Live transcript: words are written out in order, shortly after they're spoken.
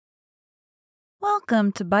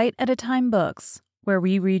Welcome to Bite at a Time Books, where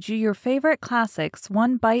we read you your favorite classics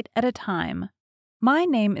one bite at a time. My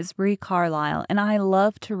name is Bree Carlile, and I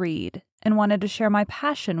love to read and wanted to share my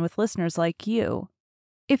passion with listeners like you.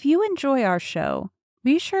 If you enjoy our show,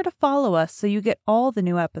 be sure to follow us so you get all the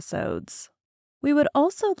new episodes. We would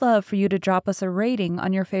also love for you to drop us a rating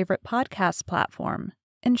on your favorite podcast platform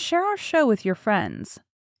and share our show with your friends.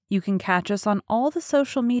 You can catch us on all the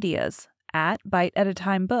social medias at Bite at a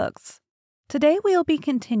Time Books. Today we'll be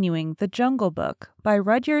continuing The Jungle Book by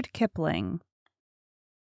Rudyard Kipling.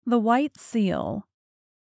 The White Seal.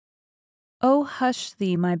 Oh, hush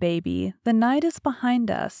thee, my baby, the night is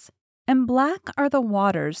behind us, and black are the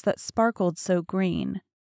waters that sparkled so green.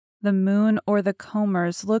 The moon o'er the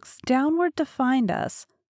combers looks downward to find us,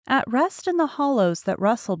 at rest in the hollows that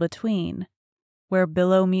rustle between. Where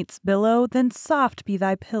billow meets billow, then soft be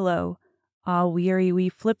thy pillow. Ah, weary wee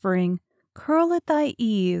flippering, curl at thy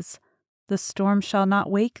ease. The storm shall not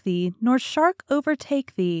wake thee, nor shark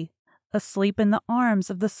overtake thee, asleep in the arms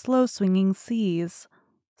of the slow-swinging seas.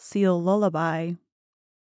 Seal Lullaby.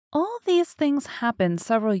 All these things happened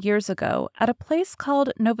several years ago at a place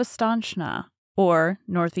called Novostanshna, or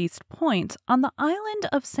Northeast Point, on the island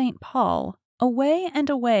of St. Paul, away and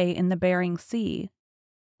away in the Bering Sea.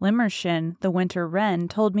 Limmershin, the winter wren,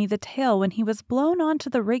 told me the tale when he was blown onto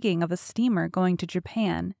the rigging of a steamer going to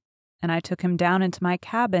Japan, and I took him down into my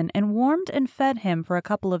cabin and warmed and fed him for a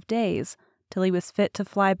couple of days till he was fit to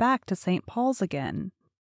fly back to St. Paul's again.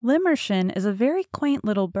 Limmershin is a very quaint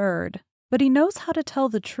little bird, but he knows how to tell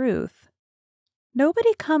the truth.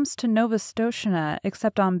 Nobody comes to Novostoshna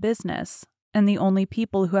except on business, and the only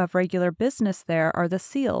people who have regular business there are the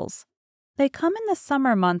seals. They come in the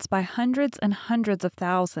summer months by hundreds and hundreds of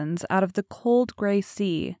thousands out of the cold gray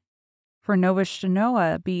sea. For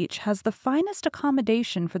Novoshtanoa Beach has the finest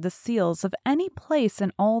accommodation for the seals of any place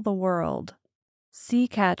in all the world. Sea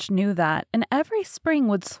Catch knew that, and every spring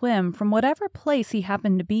would swim from whatever place he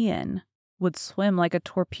happened to be in, would swim like a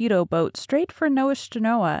torpedo boat straight for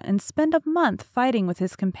Novoshtanoa and spend a month fighting with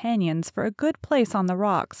his companions for a good place on the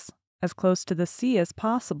rocks, as close to the sea as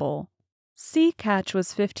possible. Sea Catch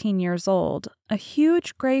was 15 years old, a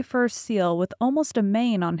huge gray fur seal with almost a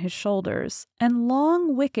mane on his shoulders, and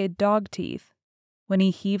long, wicked dog teeth. When he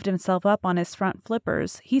heaved himself up on his front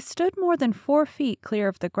flippers, he stood more than 4 feet clear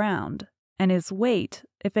of the ground, and his weight,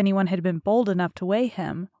 if anyone had been bold enough to weigh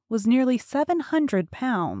him, was nearly 700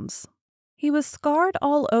 pounds. He was scarred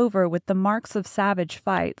all over with the marks of savage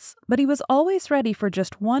fights, but he was always ready for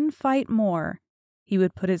just one fight more. He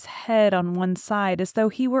would put his head on one side as though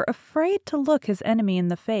he were afraid to look his enemy in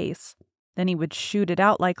the face. Then he would shoot it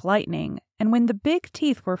out like lightning, and when the big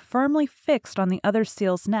teeth were firmly fixed on the other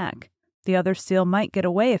seal's neck, the other seal might get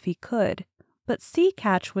away if he could, but Sea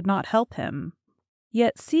Catch would not help him.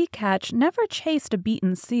 Yet Sea Catch never chased a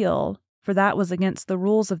beaten seal, for that was against the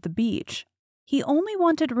rules of the beach. He only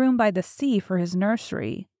wanted room by the sea for his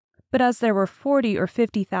nursery. But as there were 40 or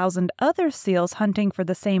 50,000 other seals hunting for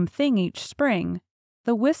the same thing each spring,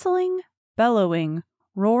 the whistling, bellowing,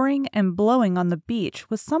 roaring, and blowing on the beach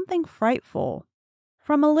was something frightful.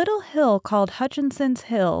 From a little hill called Hutchinson's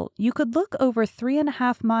Hill, you could look over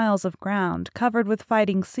 3.5 miles of ground covered with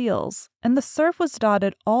fighting seals, and the surf was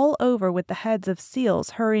dotted all over with the heads of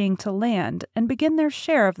seals hurrying to land and begin their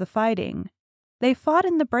share of the fighting. They fought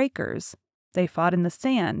in the breakers, they fought in the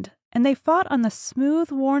sand, and they fought on the smooth,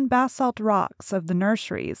 worn basalt rocks of the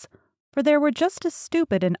nurseries, for they were just as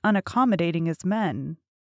stupid and unaccommodating as men.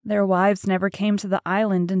 Their wives never came to the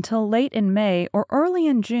island until late in May or early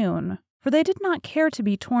in June, for they did not care to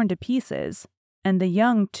be torn to pieces, and the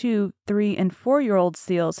young 2-, 3-, and 4-year-old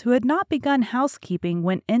seals who had not begun housekeeping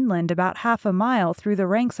went inland about 1/2 mile through the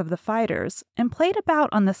ranks of the fighters and played about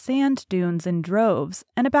on the sand dunes in droves,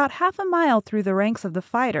 and about 1/2 mile through the ranks of the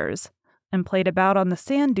fighters, and played about on the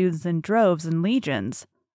sand dunes in droves and legions,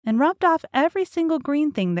 and rubbed off every single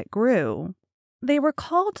green thing that grew. They were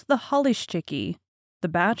called the Hollyschickie, the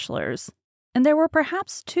bachelors, and there were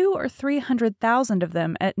perhaps 200,000 or 300,000 of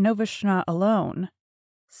them at Novoshtna alone.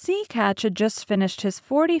 Sea Catch had just finished his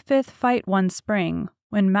 45th fight one spring,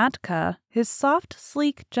 when Matka, his soft,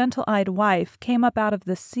 sleek, gentle-eyed wife, came up out of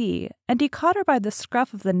the sea, and he caught her by the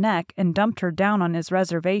scruff of the neck and dumped her down on his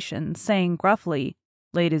reservation, saying gruffly,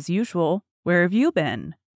 "Late as usual, where have you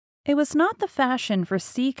been?" It was not the fashion for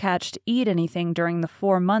Sea Catch to eat anything during the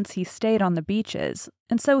 4 months he stayed on the beaches,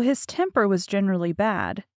 and so his temper was generally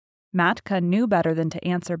bad. Matka knew better than to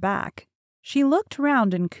answer back. She looked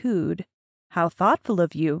round and cooed, "How thoughtful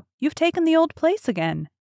of you! You've taken the old place again."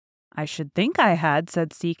 "I should think I had,"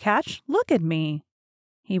 said Sea Catch. "Look at me."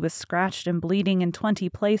 He was scratched and bleeding in 20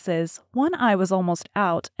 places, one eye was almost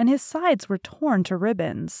out, and his sides were torn to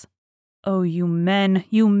ribbons. "Oh, you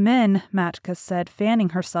men, Matka said, fanning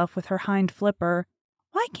herself with her hind flipper.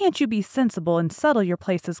 "Why can't you be sensible and settle your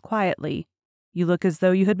places quietly? You look as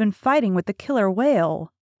though you had been fighting with the killer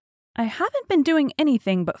whale." "I haven't been doing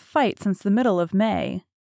anything but fight since the middle of May.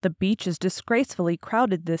 The beach is disgracefully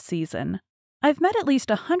crowded this season. I've met at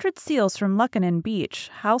least 100 seals from Luckenen Beach,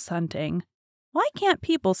 house hunting. Why can't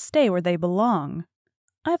people stay where they belong?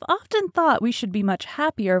 I've often thought we should be much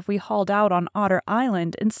happier if we hauled out on Otter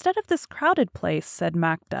Island instead of this crowded place," said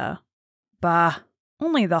Makta. "Bah!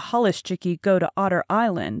 Only the Hollischickie go to Otter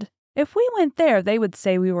Island. If we went there, they would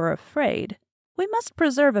say we were afraid. We must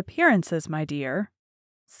preserve appearances, my dear."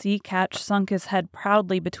 Sea Catch sunk his head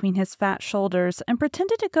proudly between his fat shoulders and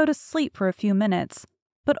pretended to go to sleep for a few minutes,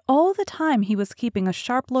 but all the time he was keeping a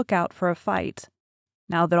sharp lookout for a fight.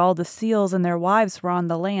 Now that all the seals and their wives were on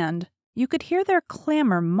the land, you could hear their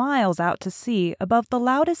clamor miles out to sea above the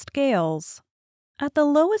loudest gales. At the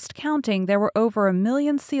lowest counting, there were over 1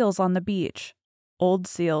 million seals on the beach. Old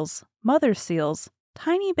seals, mother seals,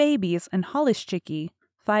 tiny babies, and Hollischickie,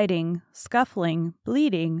 fighting, scuffling,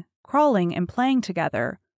 bleeding, crawling, and playing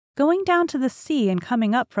together, going down to the sea and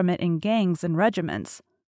coming up from it in gangs and regiments,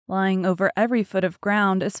 lying over every foot of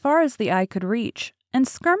ground as far as the eye could reach, and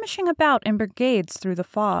skirmishing about in brigades through the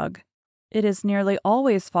fog. It is nearly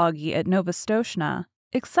always foggy at Novastoshnah,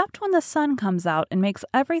 except when the sun comes out and makes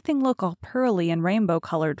everything look all pearly and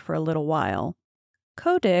rainbow-colored for a little while.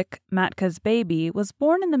 Kodik, Matka's baby, was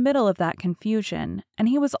born in the middle of that confusion, and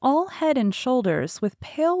he was all head and shoulders with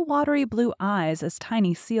pale watery blue eyes as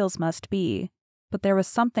tiny seals must be. But there was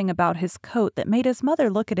something about his coat that made his mother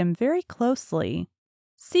look at him very closely.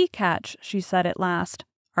 "Sea Catch," she said at last,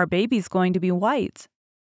 "our baby's going to be white."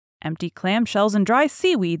 "Empty clamshells and dry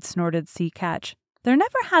seaweed," snorted Sea Catch. "There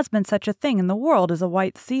never has been such a thing in the world as a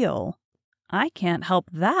white seal." "I can't help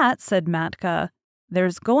that," said Matka.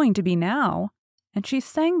 "There's going to be now." And she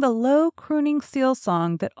sang the low, crooning seal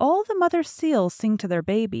song that all the mother seals sing to their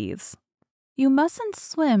babies. "You mustn't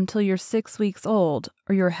swim till you're 6 weeks old,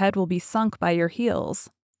 or your head will be sunk by your heels.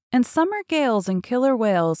 And summer gales and killer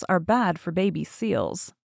whales are bad for baby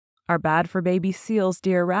seals. Are bad for baby seals,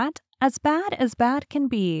 dear rat, as bad can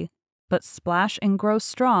be. But splash and grow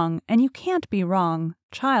strong, and you can't be wrong,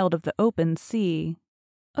 child of the open sea."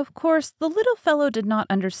 Of course, the little fellow did not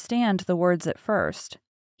understand the words at first.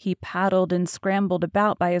 He paddled and scrambled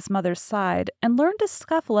about by his mother's side and learned to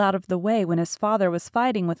scuffle out of the way when his father was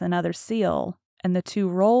fighting with another seal, and the two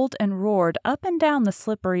rolled and roared up and down the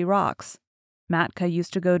slippery rocks. Matka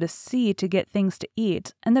used to go to sea to get things to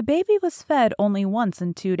eat, and the baby was fed only once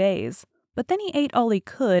in 2 days, but then he ate all he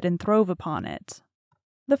could and throve upon it.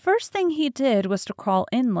 The first thing he did was to crawl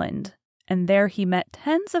inland, and there he met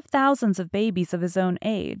tens of thousands of babies of his own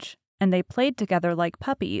age, and they played together like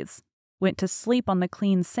puppies, went to sleep on the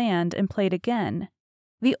clean sand, and played again.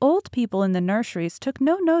 The old people in the nurseries took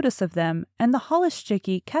no notice of them, and the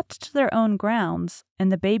Hollischickie kept to their own grounds,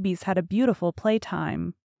 and the babies had a beautiful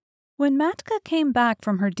playtime. When Matka came back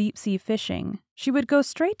from her deep-sea fishing, she would go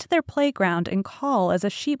straight to their playground and call as a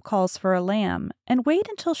sheep calls for a lamb, and wait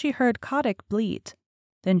until she heard Kodik bleat.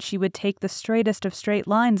 Then she would take the straightest of straight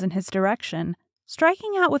lines in his direction,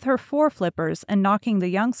 striking out with her foreflippers and knocking the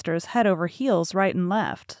youngsters head over heels right and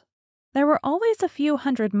left. There were always a few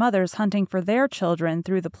hundred mothers hunting for their children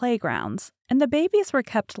through the playgrounds, and the babies were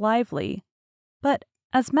kept lively. But,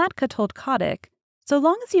 as Matka told Kodik, so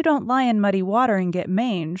long as you don't lie in muddy water and get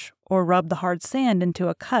mange, or rub the hard sand into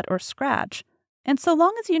a cut or scratch, and so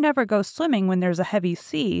long as you never go swimming when there's a heavy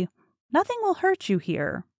sea, nothing will hurt you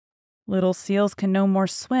here. Little seals can no more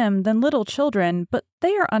swim than little children, but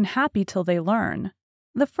they are unhappy till they learn.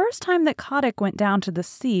 The first time that Kodik went down to the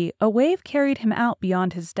sea, a wave carried him out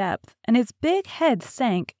beyond his depth, and his big head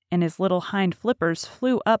sank, and his little hind flippers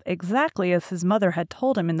flew up exactly as his mother had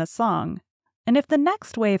told him in the song. And if the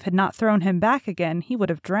next wave had not thrown him back again, he would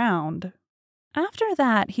have drowned. After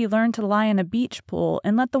that, he learned to lie in a beach pool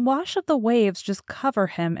and let the wash of the waves just cover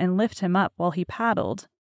him and lift him up while he paddled.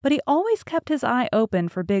 But he always kept his eye open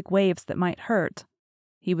for big waves that might hurt.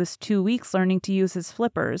 He was 2 weeks learning to use his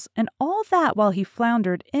flippers, and all that while he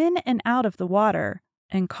floundered in and out of the water,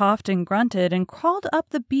 and coughed and grunted and crawled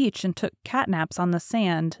up the beach and took catnaps on the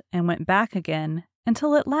sand, and went back again,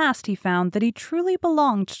 until at last he found that he truly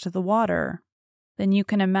belonged to the water. Then you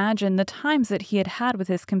can imagine the times that he had had with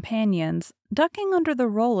his companions, ducking under the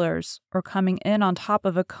rollers, or coming in on top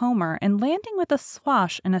of a comber and landing with a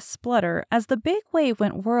swash and a splutter as the big wave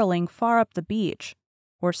went whirling far up the beach,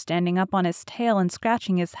 or standing up on his tail and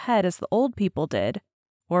scratching his head as the old people did,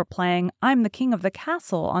 or playing I'm the king of the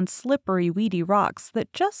castle on slippery, weedy rocks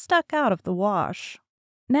that just stuck out of the wash.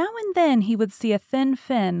 Now and then he would see a thin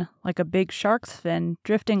fin, like a big shark's fin,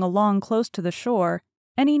 drifting along close to the shore,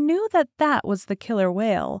 and he knew that that was the killer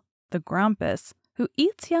whale, the grumpus, who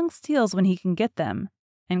eats young seals when he can get them.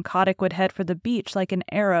 And Kotick would head for the beach like an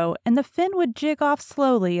arrow, and the fin would jig off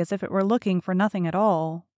slowly as if it were looking for nothing at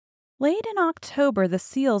all. Late in October, the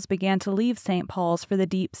seals began to leave St. Paul's for the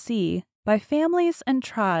deep sea, by families and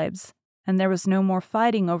tribes, and there was no more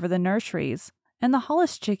fighting over the nurseries, and the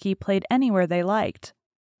holluschickie played anywhere they liked.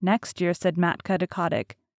 Next year, said Matka to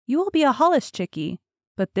Kotick, you will be a holluschickie,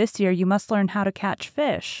 but this year you must learn how to catch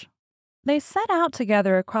fish. They set out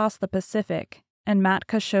together across the Pacific, and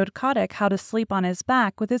Matka showed Kotick how to sleep on his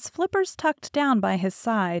back with his flippers tucked down by his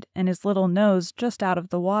side and his little nose just out of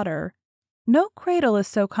the water. No cradle is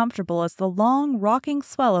so comfortable as the long, rocking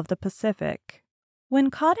swell of the Pacific. When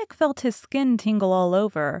Kotick felt his skin tingle all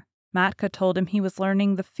over, Matka told him he was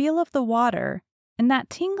learning the feel of the water, and that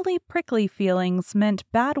tingly, prickly feelings meant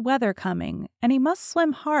bad weather coming, and he must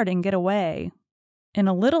swim hard and get away. In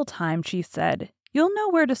a little time, she said, you'll know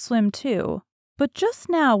where to swim too, but just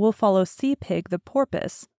now we'll follow Sea Pig the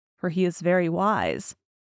porpoise, for he is very wise.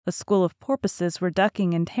 A school of porpoises were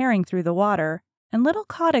ducking and tearing through the water, and little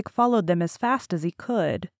Kotick followed them as fast as he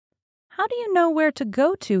could. How do you know where to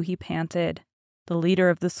go to? He panted. The leader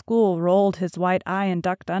of the school rolled his white eye and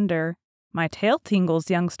ducked under. My tail tingles,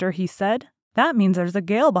 youngster, he said. That means there's a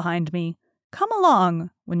gale behind me. Come along.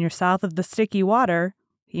 When you're south of the sticky water,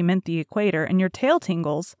 he meant the equator, and your tail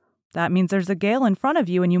tingles, that means there's a gale in front of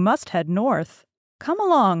you and you must head north. Come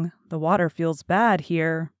along. The water feels bad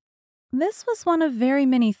here. This was one of very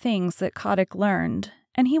many things that Kotick learned,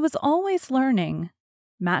 and he was always learning.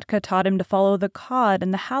 Matka taught him to follow the cod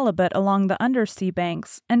and the halibut along the undersea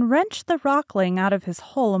banks and wrench the rockling out of his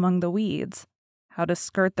hole among the weeds, how to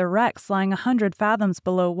skirt the wrecks lying 100 fathoms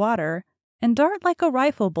below water, and dart like a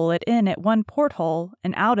rifle bullet in at one porthole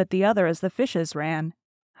and out at the other as the fishes ran,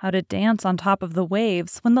 how to dance on top of the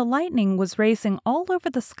waves when the lightning was racing all over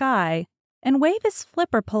the sky, and wave his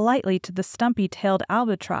flipper politely to the stumpy-tailed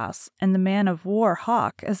albatross and the man-of-war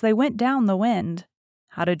hawk as they went down the wind,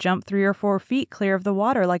 how to jump 3 or 4 feet clear of the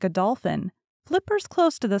water like a dolphin, flippers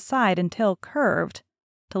close to the side and tail curved,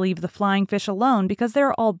 to leave the flying fish alone because they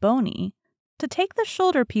are all bony, to take the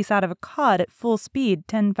shoulder piece out of a cod at full speed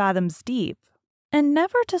 10 fathoms deep, and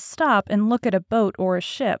never to stop and look at a boat or a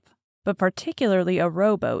ship, but particularly a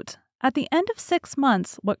rowboat. At the end of 6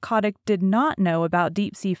 months, what Kotick did not know about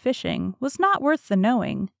deep-sea fishing was not worth the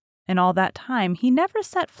knowing, and all that time he never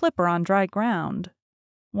set flipper on dry ground.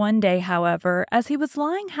 One day, however, as he was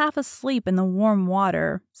lying half asleep in the warm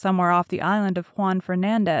water, somewhere off the island of Juan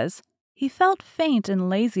Fernandez, he felt faint and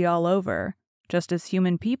lazy all over, just as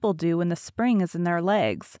human people do when the spring is in their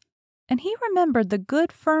legs, and he remembered the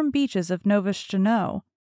good firm beaches of Nova Shtano,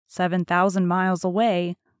 7,000 miles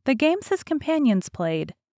away, the games his companions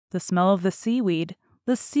played, the smell of the seaweed,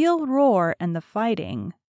 the seal roar, and the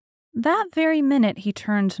fighting. That very minute he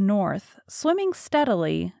turned north, swimming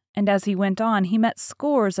steadily, and as he went on he met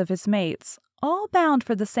scores of his mates, all bound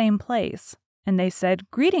for the same place, and they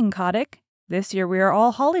said, "Greeting, Kotick. This year we are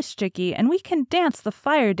all holluschickie, and we can dance the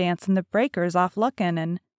fire dance in the breakers off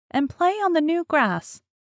Luckanen, and play on the new grass.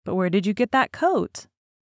 But where did you get that coat?"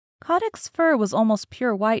 Kotick's fur was almost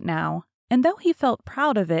pure white now, and though he felt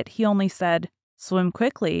proud of it, he only said, "Swim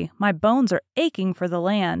quickly, my bones are aching for the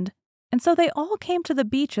land." And so they all came to the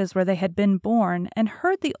beaches where they had been born and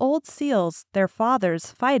heard the old seals, their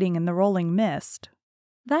fathers, fighting in the rolling mist.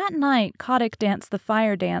 That night, Kotick danced the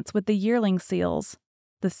fire dance with the yearling seals.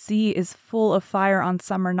 The sea is full of fire on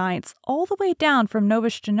summer nights, all the way down from Nova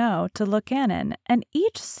Shtano to Luckanen, and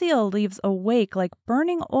each seal leaves a wake like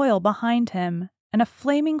burning oil behind him, and a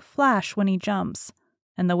flaming flash when he jumps,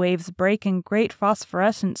 and the waves break in great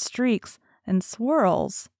phosphorescent streaks and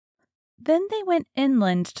swirls. Then they went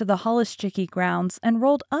inland to the holluschickie grounds and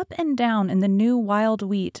rolled up and down in the new wild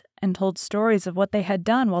wheat and told stories of what they had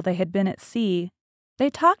done while they had been at sea.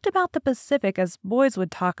 They talked about the Pacific as boys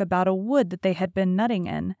would talk about a wood that they had been nutting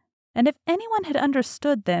in, and if anyone had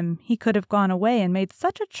understood them, he could have gone away and made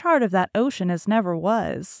such a chart of that ocean as never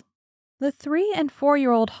was. The 3- and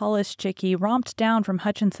 4-year-old holluschickie romped down from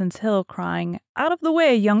Hutchinson's Hill crying, "Out of the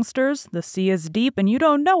way, youngsters! The sea is deep and you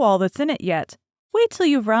don't know all that's in it yet. Wait till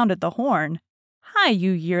you've rounded the Horn. Hi,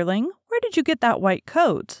 you yearling, where did you get that white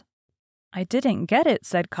coat?" "I didn't get it,"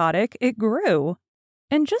 said Kotick, "it grew."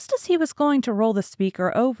 And just as he was going to roll the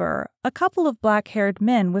speaker over, a couple of black-haired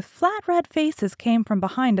men with flat red faces came from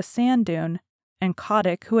behind a sand dune, and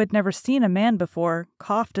Kotick, who had never seen a man before,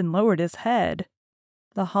 coughed and lowered his head.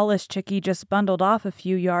 The holluschickie just bundled off a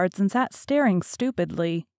few yards and sat staring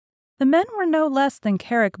stupidly. The men were no less than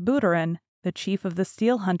Carrick Booterin, the chief of the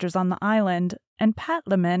seal hunters on the island, and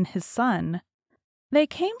Patlaman, his son. They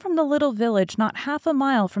came from the little village not half a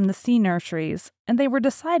mile from the sea nurseries, and they were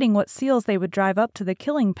deciding what seals they would drive up to the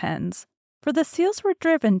killing pens, for the seals were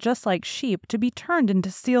driven just like sheep to be turned into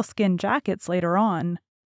sealskin jackets later on.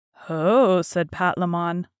 "Ho," said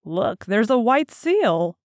Patlaman. "Look, there's a white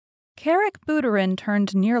seal." Carrick Booterin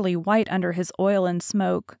turned nearly white under his oil and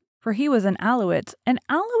smoke, for he was an Alouette, and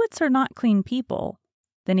Alouettes are not clean people.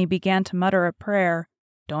 Then he began to mutter a prayer.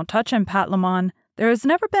 "Don't touch him, Patlaman. There has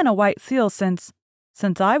never been a white seal since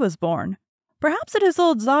I was born. Perhaps it is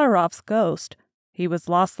old Zaharoff's ghost. He was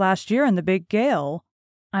lost last year in the big gale."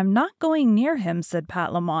 "I'm not going near him," said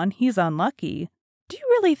Patlaman. "He's unlucky. Do you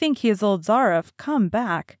really think he is old Zaharoff come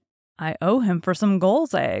back? I owe him for some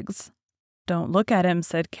gulls' eggs." "Don't look at him,"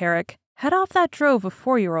 said Carrick. "Head off that drove of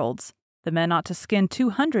 4-year-olds. The men ought to skin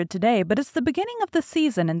 200 today, but it's the beginning of the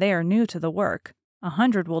season and they are new to the work.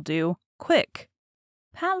 100 will do. Quick!"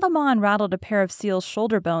 Patlaman rattled a pair of seal's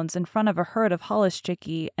shoulder bones in front of a herd of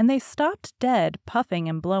holluschickie, and they stopped dead, puffing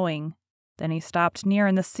and blowing. Then he stopped near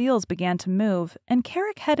and the seals began to move, and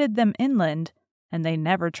Carrick headed them inland, and they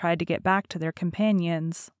never tried to get back to their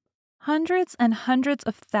companions. Hundreds and hundreds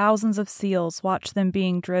of thousands of seals watched them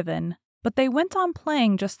being driven, but they went on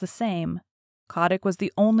playing just the same. Kotick was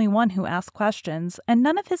the only one who asked questions, and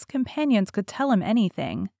none of his companions could tell him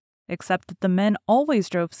anything, except that the men always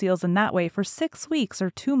drove seals in that way for 6 weeks or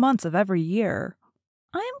 2 months of every year.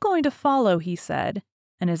 "I am going to follow," he said,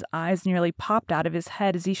 and his eyes nearly popped out of his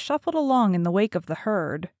head as he shuffled along in the wake of the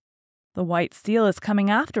herd. "The white seal is coming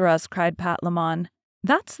after us," cried Patlaman.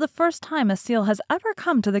 "That's the first time a seal has ever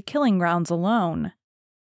come to the killing grounds alone."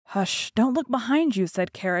 "Hush, don't look behind you,"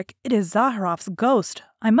 said Carrick. "It is Zaharoff's ghost.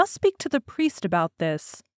 I must speak to the priest about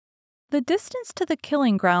this." The distance to the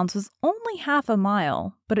killing grounds was only half a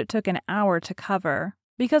mile, but it took an hour to cover,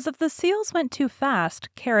 because if the seals went too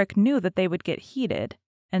fast, Carrick knew that they would get heated,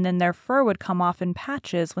 and then their fur would come off in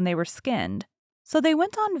patches when they were skinned. So they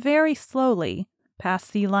went on very slowly, past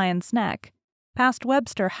Sea Lion's Neck, past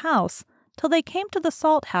Webster House, till they came to the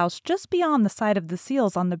salt house just beyond the sight of the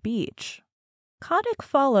seals on the beach. Kotick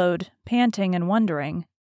followed, panting and wondering.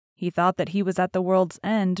 He thought that he was at the world's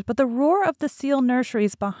end, but the roar of the seal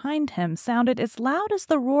nurseries behind him sounded as loud as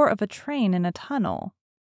the roar of a train in a tunnel.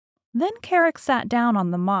 Then Carrick sat down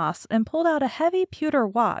on the moss and pulled out a heavy pewter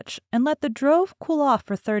watch and let the drove cool off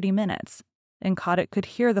for 30 minutes, and Kotick could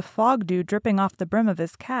hear the fog dew dripping off the brim of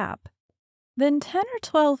his cap. Then 10 or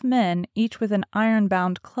 12 men, each with an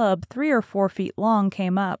iron-bound club 3 or 4 feet long,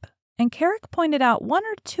 came up, and Carrick pointed out 1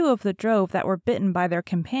 or 2 of the drove that were bitten by their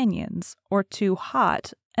companions, or too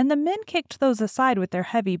hot, and the men kicked those aside with their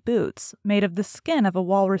heavy boots, made of the skin of a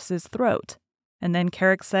walrus's throat. And then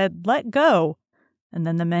Carrick said, "Let go!" And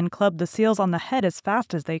then the men clubbed the seals on the head as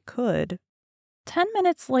fast as they could. 10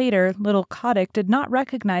 minutes later, little Kotick did not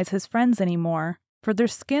recognize his friends anymore, for their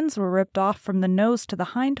skins were ripped off from the nose to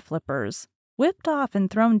the hind flippers, whipped off and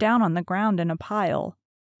thrown down on the ground in a pile.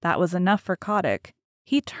 That was enough for Kotick.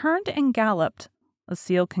 He turned and galloped. A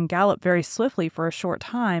seal can gallop very swiftly for a short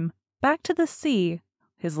time, back to the sea,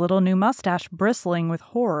 his little new mustache bristling with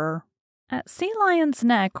horror. At Sea Lion's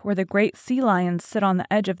Neck, where the great sea lions sit on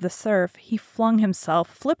the edge of the surf, he flung himself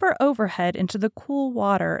flipper overhead into the cool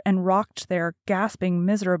water and rocked there, gasping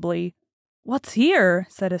miserably. "What's here?"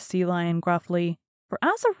 said a sea lion gruffly, for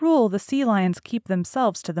as a rule the sea lions keep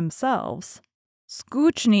themselves to themselves.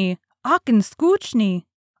 "Scoochni! Akin scoochni!"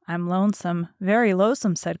 "I'm lonesome, very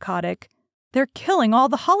lonesome," said Kotick. "They're killing all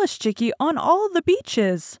the holluschickie on all the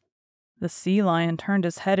beaches." The sea lion turned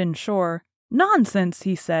his head inshore. "Nonsense,"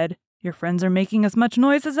 he said. "Your friends are making as much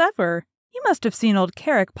noise as ever. You must have seen old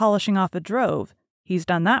Carrick polishing off a drove. He's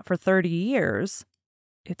done that for 30 years.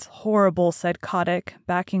 "It's horrible," said Kotick,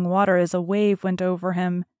 backing water as a wave went over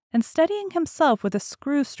him, and steadying himself with a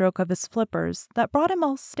screw stroke of his flippers that brought him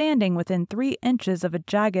all standing within 3 inches of a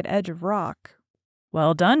jagged edge of rock.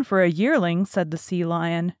 "Well done for a yearling," said the sea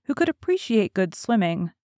lion, who could appreciate good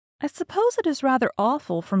swimming. "I suppose it is rather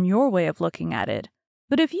awful from your way of looking at it,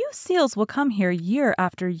 but if you seals will come here year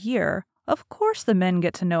after year, of course the men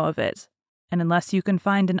get to know of it. And unless you can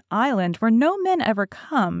find an island where no men ever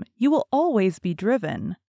come, you will always be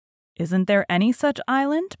driven." "Isn't there any such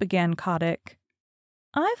island?" began Kotick.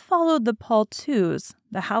 "I've followed the Paltoos,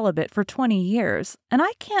 the halibut, for 20 years, and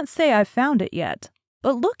I can't say I've found it yet.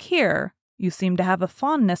 But look here, you seem to have a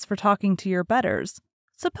fondness for talking to your betters.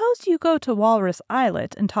 Suppose you go to Walrus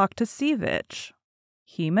Islet and talk to Seavitch.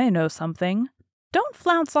 He may know something. Don't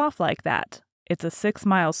flounce off like that. "It's a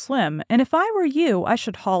 6-mile swim, and if I were you, I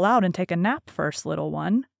should haul out and take a nap first, little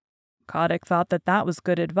one." Kotick thought that was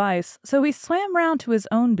good advice, so he swam round to his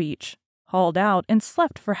own beach, hauled out, and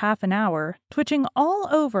slept for half an hour, twitching all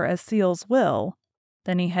over as seals will.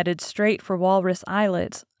 Then he headed straight for Walrus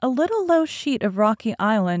Islet, a little low sheet of rocky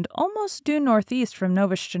island almost due northeast from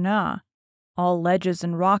Novastjna, all ledges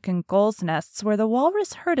and rock and gulls' nests where the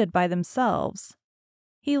walrus herded by themselves.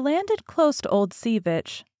 He landed close to old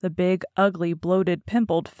Seavich, the big, ugly, bloated,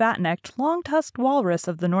 pimpled, fat-necked, long-tusked walrus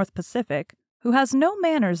of the North Pacific, who has no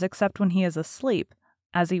manners except when he is asleep,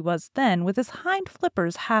 as he was then with his hind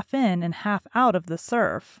flippers half in and half out of the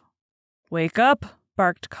surf. "Wake up!"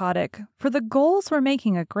 barked Kotick, for the gulls were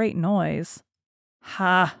making a great noise.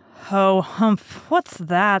 "Ha, ho, humph, what's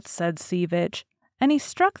that?" said Seavich, and he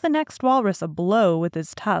struck the next walrus a blow with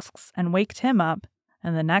his tusks and waked him up,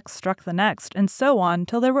 and the next struck the next, and so on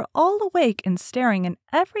till they were all awake and staring in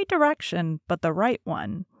every direction but the right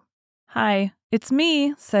one. "Hi, it's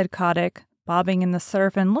me," said Kotick, bobbing in the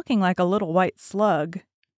surf and looking like a little white slug.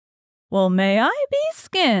 "Well, may I be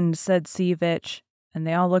skinned," said Seavich, and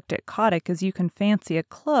they all looked at Kotick as you can fancy a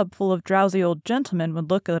club full of drowsy old gentlemen would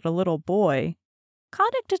look at a little boy.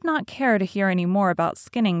 Kotick did not care to hear any more about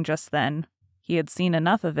skinning just then. He had seen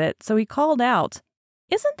enough of it, so he called out,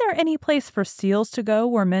 "Isn't there any place for seals to go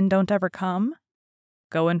where men don't ever come?"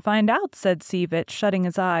 "Go and find out," said Seavich, shutting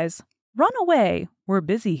his eyes. "Run away. We're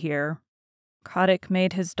busy here." Kotick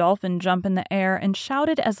made his dolphin jump in the air and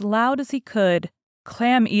shouted as loud as he could,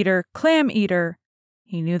 "Clam eater! Clam eater!"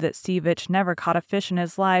 He knew that Seavich never caught a fish in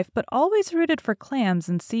his life, but always rooted for clams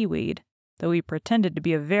and seaweed, though he pretended to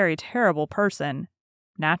be a very terrible person.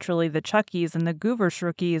 Naturally, the Chuckies and the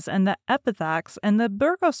Gooverschrookies and the Epithax and the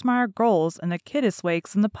Burgosmeyer gulls and the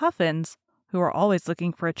Kittiswakes and the Puffins, who were always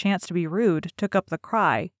looking for a chance to be rude, took up the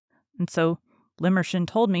cry, and so Limmershin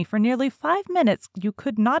told me for nearly 5 minutes you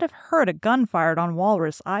could not have heard a gun fired on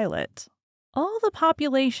Walrus Islet. All the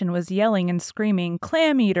population was yelling and screaming,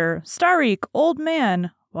 "Clam eater! Stareek! Old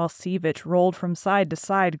man!" while Seavich rolled from side to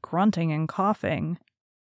side, grunting and coughing.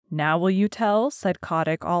 "Now will you tell?" said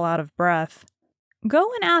Kotick, all out of breath.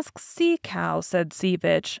 "Go and ask Sea Cow," said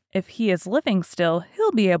Seavich. "If he is living still,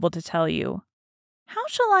 he'll be able to tell you." "How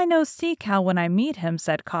shall I know Sea Cow when I meet him?"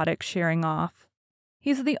 said Kotick, sheering off.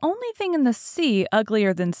 "He's the only thing in the sea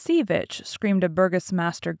uglier than Seavich," screamed a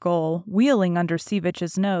Burgosmaster gull, wheeling under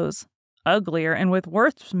Seavich's nose. "Uglier and with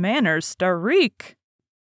worse manners, Stareek!"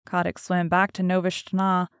 Kotick swam back to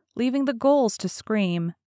Novastjna, leaving the gulls to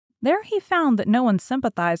scream. There he found that no one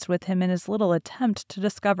sympathized with him in his little attempt to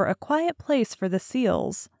discover a quiet place for the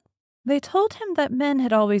seals. They told him that men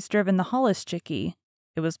had always driven the holluschickie.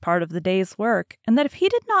 It was part of the day's work, and that if he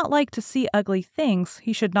did not like to see ugly things,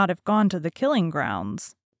 he should not have gone to the killing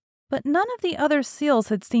grounds. But none of the other seals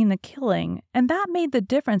had seen the killing, and that made the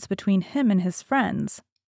difference between him and his friends.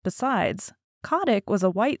 Besides, Kotick was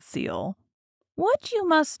a white seal. "What you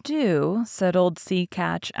must do," said old Sea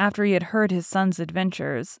Catch after he had heard his son's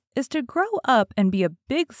adventures, "is to grow up and be a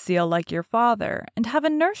big seal like your father, and have a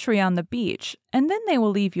nursery on the beach, and then they will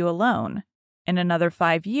leave you alone. In another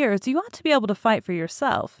 5 years, you ought to be able to fight for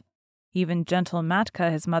yourself. Even gentle Matka,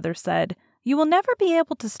 his mother said, you will never be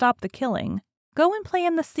able to stop the killing. Go and play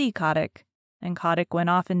in the sea, Kotick." And Kotick went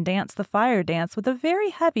off and danced the fire dance with a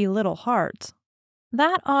very heavy little heart.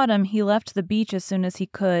 That autumn he left the beach as soon as he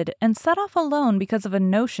could, and set off alone because of a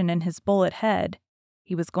notion in his bullet head.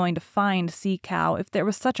 He was going to find Sea Cow if there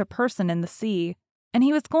was such a person in the sea, and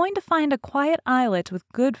he was going to find a quiet islet with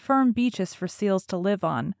good firm beaches for seals to live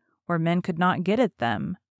on, where men could not get at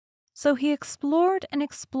them. So he explored and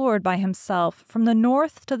explored by himself from the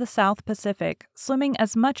North to the South Pacific, swimming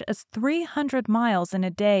as much as 300 miles in a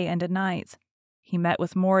day and a night. He met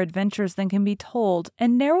with more adventures than can be told,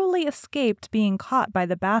 and narrowly escaped being caught by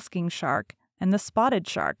the basking shark, and the spotted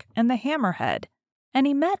shark, and the hammerhead. And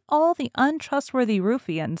he met all the untrustworthy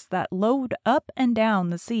ruffians that load up and down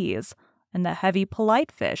the seas, and the heavy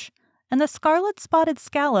polite fish, and the scarlet-spotted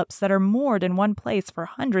scallops that are moored in one place for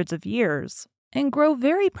hundreds of years, and grow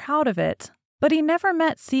very proud of it. But he never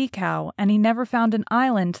met Sea Cow, and he never found an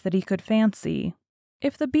island that he could fancy.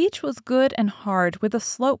 If the beach was good and hard with a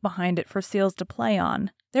slope behind it for seals to play on,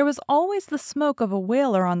 there was always the smoke of a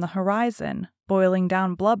whaler on the horizon, boiling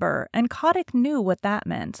down blubber, and Kotick knew what that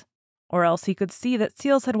meant. Or else he could see that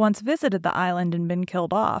seals had once visited the island and been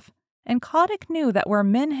killed off, and Kotick knew that where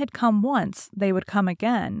men had come once, they would come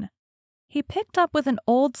again. He picked up with an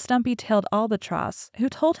old stumpy-tailed albatross who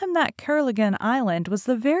told him that Kerligan Island was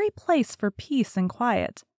the very place for peace and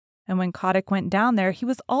quiet. And when Kotick went down there, he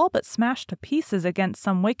was all but smashed to pieces against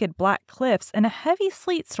some wicked black cliffs in a heavy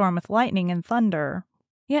sleet storm with lightning and thunder.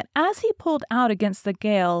 Yet as he pulled out against the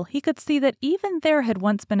gale, he could see that even there had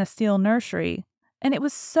once been a seal nursery, and it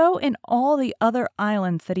was so in all the other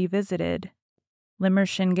islands that he visited.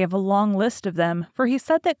 Limmershin gave a long list of them, for he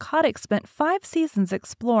said that Kotick spent 5 seasons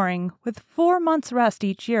exploring, with 4 months' rest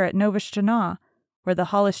each year at Novastjana, where the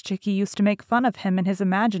Holishchiki used to make fun of him and his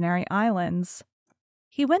imaginary islands.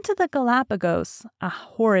 He went to the Galapagos, a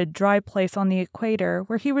horrid dry place on the equator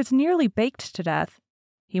where he was nearly baked to death.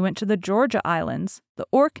 He went to the Georgia Islands, the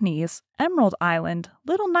Orkneys, Emerald Island,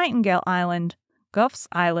 Little Nightingale Island, Gough's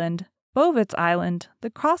Island, Bovit's Island, the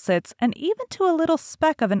Crossets, and even to a little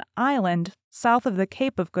speck of an island south of the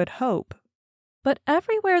Cape of Good Hope. But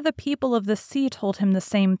everywhere the people of the sea told him the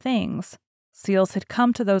same things. Seals had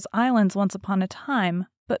come to those islands once upon a time,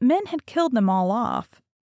 but men had killed them all off.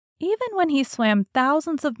 Even when he swam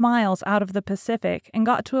thousands of miles out of the Pacific and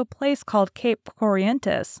got to a place called Cape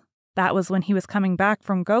Corrientes, that was when he was coming back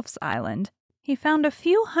from Gough's Island, he found a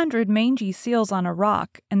few hundred mangy seals on a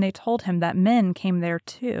rock, and they told him that men came there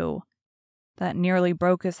too. That nearly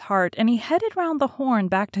broke his heart, and he headed round the Horn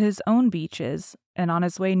back to his own beaches, and on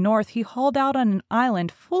his way north he hauled out on an island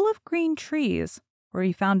full of green trees, where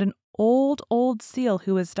he found an old seal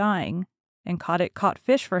who was dying, and Kotick caught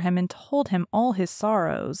fish for him and told him all his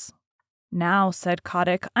sorrows. "Now," said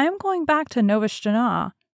Kotick, "I am going back to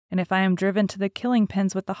Novastjana, and if I am driven to the killing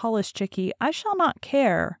pens with the Holishchiki, I shall not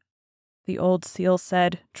care." The old seal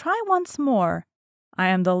said, "Try once more. I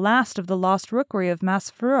am the last of the lost rookery of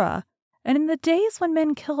Masfrua, and in the days when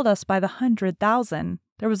men killed us by the 100,000,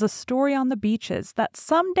 there was a story on the beaches that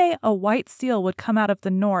someday a white seal would come out of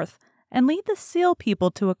the north and lead the seal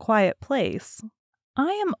people to a quiet place.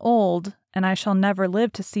 I am old, and I shall never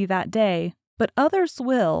live to see that day, but others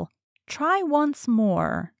will. Try once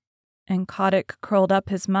more." And Kotick curled up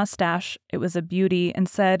his mustache, it was a beauty, and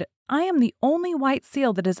said, "I am the only white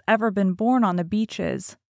seal that has ever been born on the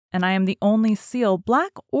beaches, and I am the only seal,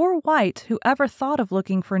 black or white, who ever thought of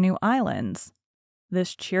looking for new islands."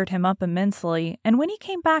 This cheered him up immensely, and when he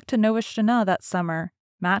came back to Novastjana that summer,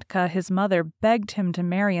 Matka, his mother, begged him to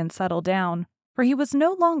marry and settle down, for he was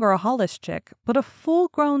no longer a Holishchik, but a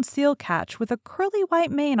full-grown seal catch with a curly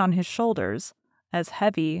white mane on his shoulders, as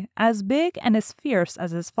heavy, as big, and as fierce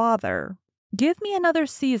as his father. "Give me another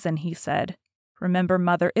season," he said. "Remember,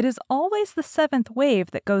 mother, it is always the 7th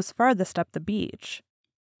wave that goes farthest up the beach."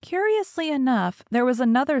 Curiously enough, there was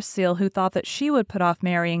another seal who thought that she would put off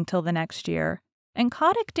marrying till the next year, and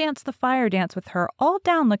Kotick danced the fire dance with her all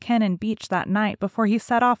down Lekenan Beach that night before he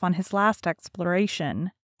set off on his last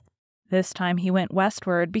exploration. This time he went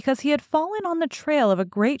westward because he had fallen on the trail of a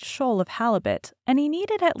great shoal of halibut, and he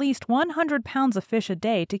needed at least 100 pounds of fish a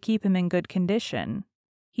day to keep him in good condition.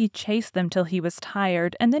 He chased them till he was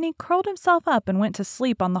tired, and then he curled himself up and went to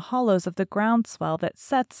sleep on the hollows of the groundswell that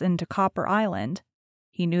sets into Copper Island.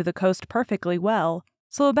 He knew the coast perfectly well,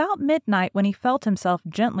 so about midnight when he felt himself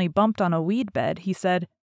gently bumped on a weed bed, he said,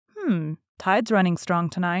 "Tide's running strong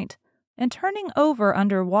tonight," and turning over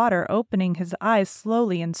under water, opening his eyes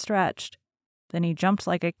slowly and stretched. Then he jumped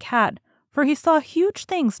like a cat, for he saw huge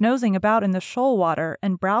things nosing about in the shoal water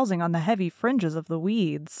and browsing on the heavy fringes of the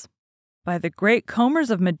weeds. "By the great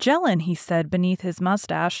combers of Magellan," he said beneath his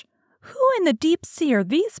mustache, "who in the deep sea are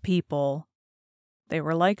these people?" They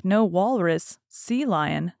were like no walrus, sea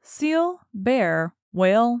lion, seal, bear,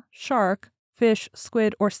 whale, shark, fish,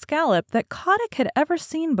 squid, or scallop that Kotick had ever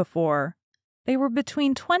seen before. They were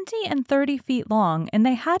between 20 and 30 feet long, and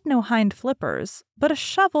they had no hind flippers, but a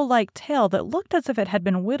shovel-like tail that looked as if it had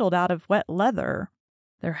been whittled out of wet leather.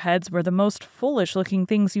 Their heads were the most foolish-looking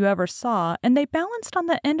things you ever saw, and they balanced on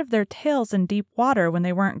the end of their tails in deep water when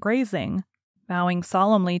they weren't grazing, bowing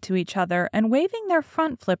solemnly to each other and waving their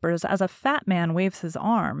front flippers as a fat man waves his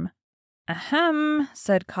arm. "Ahem,"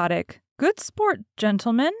 said Kotick. "Good sport,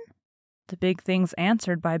 gentlemen." The big things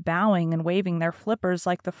answered by bowing and waving their flippers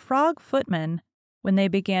like the frog footmen. When they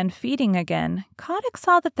began feeding again, Kotick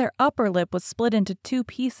saw that their upper lip was split into 2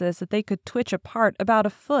 pieces that they could twitch apart about a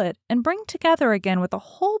foot and bring together again with a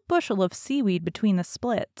whole bushel of seaweed between the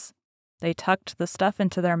splits. They tucked the stuff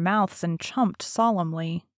into their mouths and chumped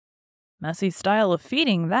solemnly. "Messy style of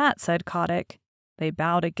feeding, that," said Kotick. They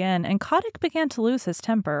bowed again, and Kotick began to lose his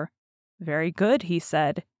temper. "Very good," he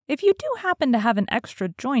said. "If you do happen to have an extra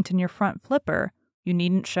joint in your front flipper, you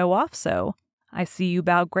needn't show off so. I see you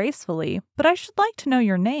bow gracefully, but I should like to know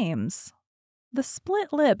your names." The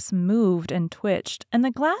split lips moved and twitched, and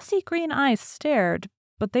the glassy green eyes stared,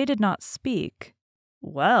 but they did not speak.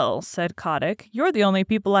 "Well," said Kotick, "you're the only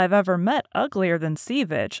people I've ever met uglier than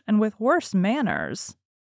Sivich and with worse manners."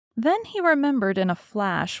 Then he remembered in a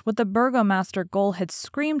flash what the burgomaster Gull had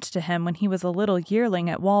screamed to him when he was a little yearling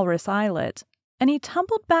at Walrus Islet, and he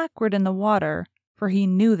tumbled backward in the water, for he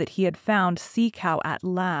knew that he had found sea cow at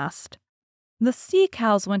last. The sea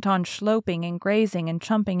cows went on sloping and grazing and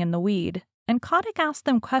chumping in the weed, and Kotick asked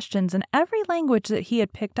them questions in every language that he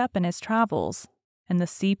had picked up in his travels, and the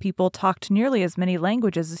sea people talked nearly as many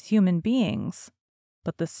languages as human beings.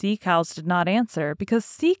 But the sea cows did not answer, because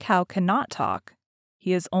sea cow cannot talk.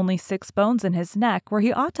 He has only 6 bones in his neck where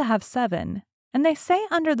he ought to have 7, and they say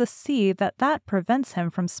under the sea that prevents him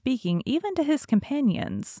from speaking even to his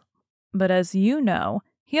companions. But as you know,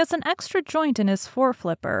 he has an extra joint in his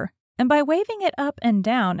foreflipper, and by waving it up and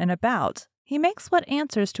down and about, he makes what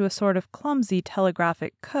answers to a sort of clumsy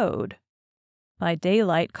telegraphic code. By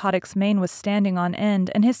daylight, Kotick's mane was standing on end,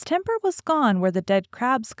 and his temper was gone where the dead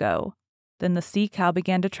crabs go. Then the sea cow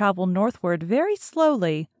began to travel northward very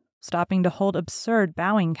slowly, stopping to hold absurd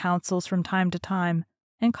bowing councils from time to time,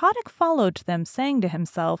 and Kotick followed them, saying to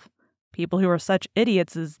himself, "People who are such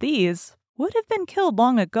idiots as these would have been killed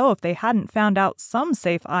long ago if they hadn't found out some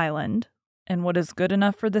safe island. And what is good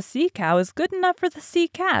enough for the sea cow is good enough for the sea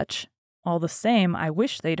catch. All the same, I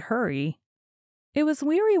wish they'd hurry." It was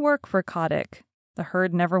weary work for Kotick. The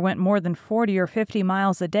herd never went more than 40 or 50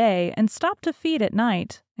 miles a day and stopped to feed at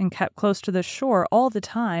night and kept close to the shore all the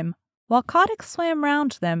time, while Kotick swam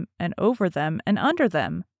round them and over them and under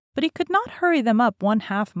them, but he could not hurry them up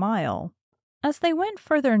 1/2 mile. As they went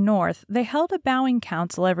further north, they held a bowing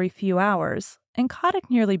council every few hours, and Kotick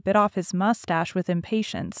nearly bit off his mustache with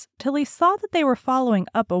impatience till he saw that they were following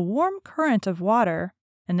up a warm current of water,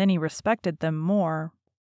 and then he respected them more.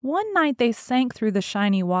 One night they sank through the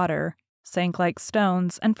shiny water, sank like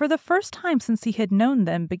stones, and for the first time since he had known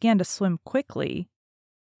them began to swim quickly.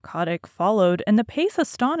 Kotick followed, and the pace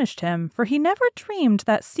astonished him, for he never dreamed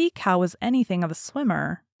that sea cow was anything of a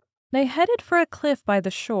swimmer. They headed for a cliff by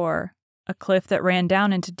the shore, a cliff that ran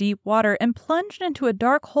down into deep water and plunged into a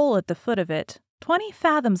dark hole at the foot of it, 20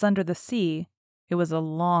 fathoms under the sea. It was a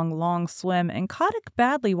long, long swim, and Kotick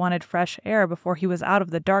badly wanted fresh air before he was out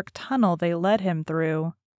of the dark tunnel they led him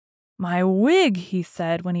through. "My wig," he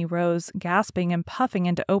said when he rose, gasping and puffing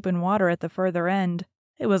into open water at the further end.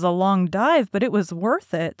 "It was a long dive, but it was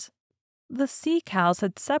worth it." The sea cows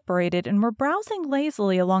had separated and were browsing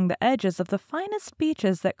lazily along the edges of the finest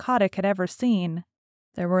beaches that Kotick had ever seen.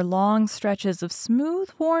 There were long stretches of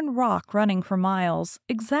smooth, worn rock running for miles,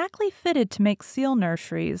 exactly fitted to make seal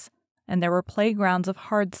nurseries, and there were playgrounds of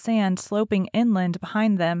hard sand sloping inland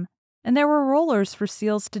behind them, and there were rollers for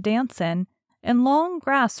seals to dance in, and long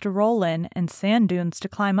grass to roll in, and sand dunes to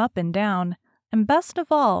climb up and down, and best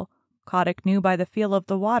of all, Kotick knew by the feel of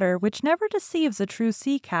the water, which never deceives a true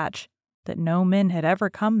sea catch, that no men had ever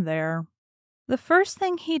come there. The first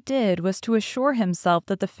thing he did was to assure himself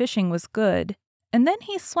that the fishing was good, and then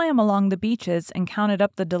he swam along the beaches and counted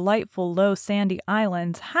up the delightful low sandy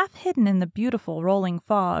islands half hidden in the beautiful rolling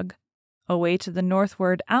fog. Away to the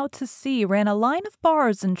northward, out to sea, ran a line of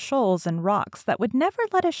bars and shoals and rocks that would never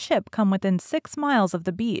let a ship come within 6 miles of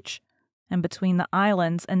the beach, and between the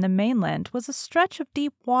islands and the mainland was a stretch of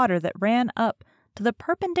deep water that ran up to the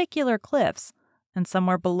perpendicular cliffs, and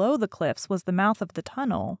somewhere below the cliffs was the mouth of the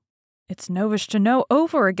tunnel. "It's Novastino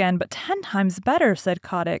over again, but 10 times better," said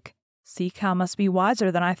Kotick. "Sea cow must be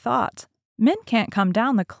wiser than I thought. Men can't come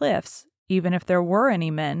down the cliffs, even if there were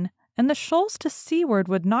any men, and the shoals to seaward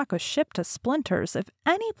would knock a ship to splinters. If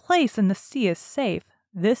any place in the sea is safe,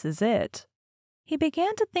 this is it." He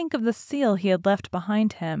began to think of the seal he had left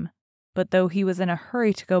behind him, but though he was in a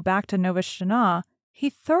hurry to go back to Novastino, he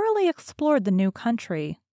thoroughly explored the new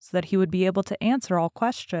country, so that he would be able to answer all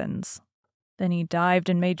questions. Then he dived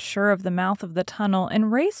and made sure of the mouth of the tunnel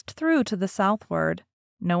and raced through to the southward.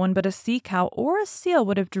 No one but a sea cow or a seal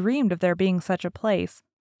would have dreamed of there being such a place,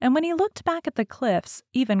 and when he looked back at the cliffs,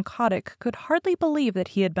 even Kotick could hardly believe that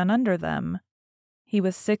he had been under them. He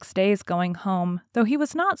was 6 days going home, though he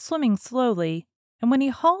was not swimming slowly, and when he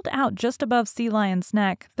hauled out just above Sea Lion's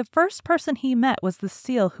neck, the first person he met was the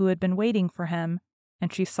seal who had been waiting for him,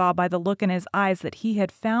 and she saw by the look in his eyes that he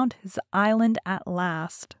had found his island at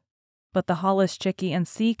last. But the holluschickie and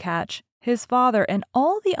sea catch, his father, and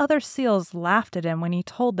all the other seals laughed at him when he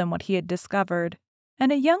told them what he had discovered,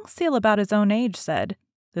 and a young seal about his own age said,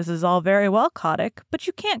 "This is all very well, Kotick, but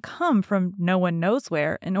you can't come from no one knows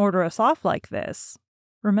where and order us off like this.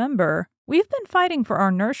 Remember, we've been fighting for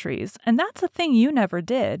our nurseries, and that's a thing you never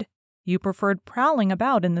did. You preferred prowling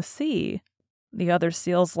about in the sea." The other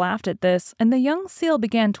seals laughed at this, and the young seal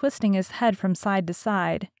began twisting his head from side to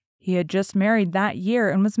side. He had just married that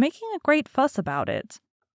year and was making a great fuss about it.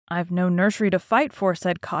 "I've no nursery to fight for,"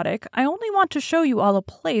 said Kotick. "I only want to show you all a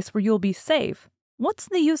place where you'll be safe. What's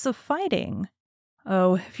the use of fighting?"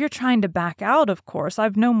 "Oh, if you're trying to back out, of course,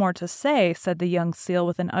 I've no more to say," said the young seal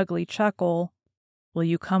with an ugly chuckle. "Will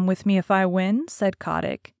you come with me if I win?" said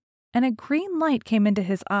Kotick, and a green light came into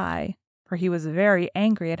his eye, for he was very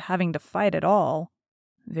angry at having to fight at all.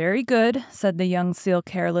 "Very good," said the young seal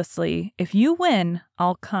carelessly. "If you win,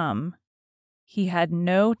 I'll come." He had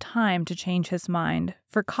no time to change his mind,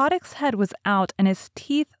 for Kotick's head was out and his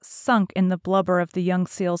teeth sunk in the blubber of the young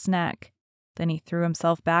seal's neck. Then he threw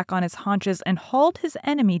himself back on his haunches and hauled his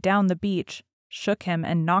enemy down the beach, shook him,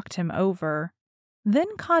 and knocked him over.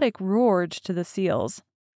 Then Kotick roared to the seals,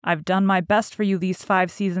 "I've done my best for you these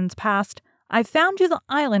 5 seasons past. I've found you the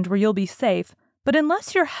island where you'll be safe, but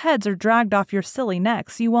unless your heads are dragged off your silly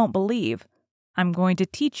necks, you won't believe. I'm going to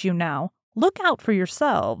teach you now. Look out for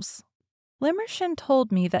yourselves." Limmershin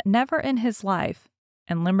told me that never in his life,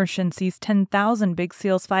 and Limmershin sees 10,000 big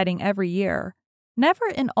seals fighting every year, never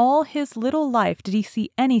in all his little life did he see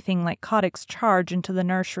anything like Kotick's charge into the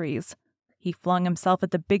nurseries. He flung himself at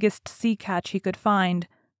the biggest sea catch he could find,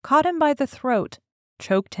 caught him by the throat,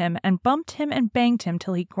 choked him, and bumped him and banged him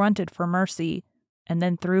till he grunted for mercy, and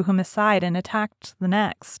then threw him aside and attacked the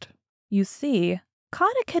next. You see,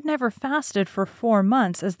 Kotick had never fasted for 4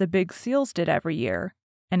 months as the big seals did every year,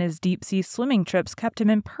 and his deep-sea swimming trips kept him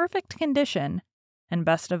in perfect condition. And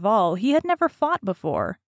best of all, he had never fought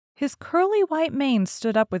before. His curly white mane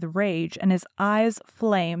stood up with rage, and his eyes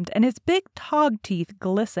flamed, and his big tog teeth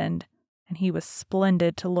glistened, and he was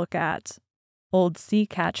splendid to look at. Old Sea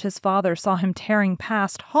Catch, his father, saw him tearing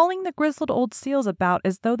past, hauling the grizzled old seals about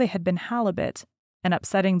as though they had been halibut, and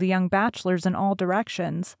upsetting the young bachelors in all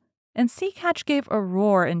directions. And Sea Catch gave a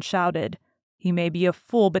roar and shouted, "He may be a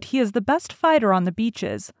fool, but he is the best fighter on the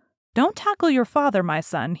beaches. Don't tackle your father, my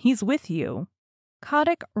son. He's with you."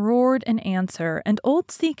 Kotick roared in answer, and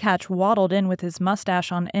old Sea Catch waddled in with his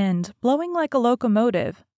mustache on end, blowing like a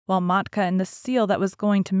locomotive, while Matka and the seal that was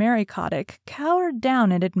going to marry Kotick cowered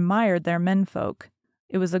down and admired their menfolk.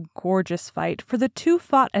 It was a gorgeous fight, for the two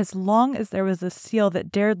fought as long as there was a seal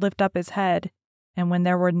that dared lift up his head, and when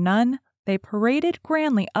there were none, they paraded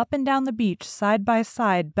grandly up and down the beach side by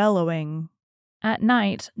side, bellowing. At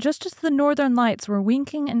night, just as the northern lights were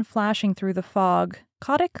winking and flashing through the fog,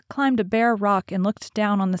 Kotick climbed a bare rock and looked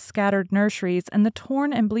down on the scattered nurseries and the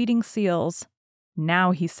torn and bleeding seals. "Now,"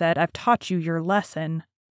 he said, "I've taught you your lesson."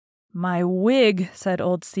 "My wig," said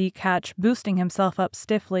old Sea Catch, boosting himself up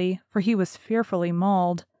stiffly, for he was fearfully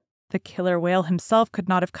mauled. "The killer whale himself could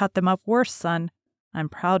not have cut them up worse, son. I'm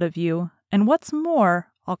proud of you, and what's more,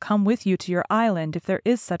 I'll come with you to your island if there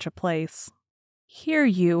is such a place." "Hear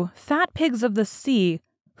you, fat pigs of the sea,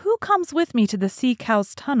 who comes with me to the sea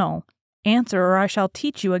cow's tunnel? Answer, or I shall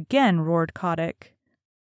teach you again," roared Kotick.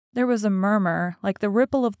 There was a murmur, like the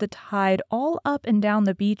ripple of the tide, all up and down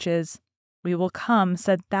the beaches. "We will come,"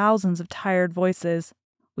 said thousands of tired voices.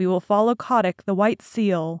 "We will follow Kotick, the white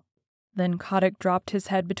seal." Then Kotick dropped his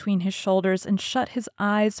head between his shoulders and shut his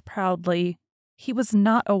eyes proudly. He was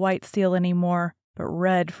not a white seal anymore, but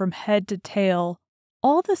red from head to tail.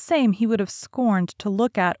 All the same, he would have scorned to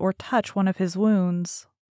look at or touch one of his wounds.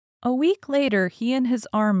 A week later, he and his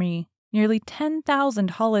army, nearly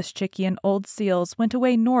 10,000 Holluschickie old seals, went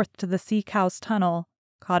away north to the sea cow's tunnel,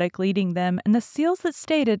 Kotick leading them, and the seals that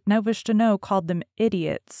stayed at Novishano called them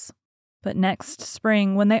idiots. But next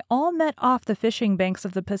spring, when they all met off the fishing banks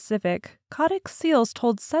of the Pacific, Kotick's seals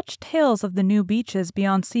told such tales of the new beaches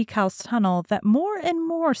beyond Sea Cow's tunnel that more and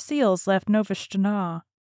more seals left Novishano.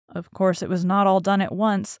 Of course, it was not all done at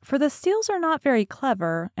once, for the seals are not very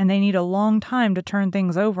clever, and they need a long time to turn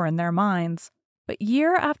things over in their minds. But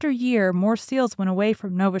year after year, more seals went away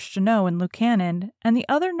from Novishano and Lukannon and the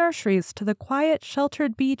other nurseries to the quiet,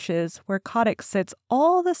 sheltered beaches where Kotick sits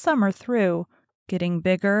all the summer through, getting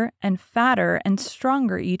bigger and fatter and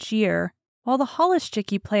stronger each year, while the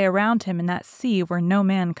Holluschickie play around him in that sea where no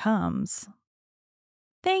man comes.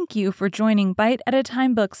 Thank you for joining Bite at a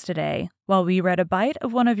Time Books today, while we read a bite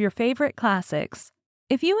of one of your favorite classics.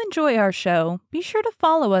 If you enjoy our show, be sure to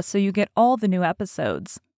follow us so you get all the new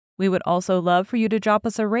episodes. We would also love for you to drop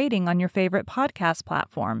us a rating on your favorite podcast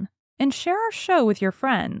platform and share our show with your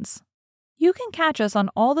friends. You can catch us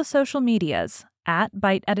on all the social medias at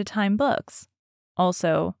Bite at a Time Books.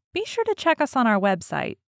 Also, be sure to check us on our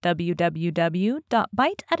website,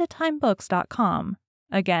 www.biteatatimebooks.com.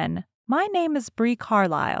 Again, my name is Bree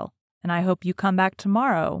Carlile, and I hope you come back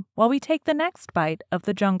tomorrow while we take the next bite of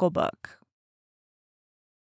the Jungle Book.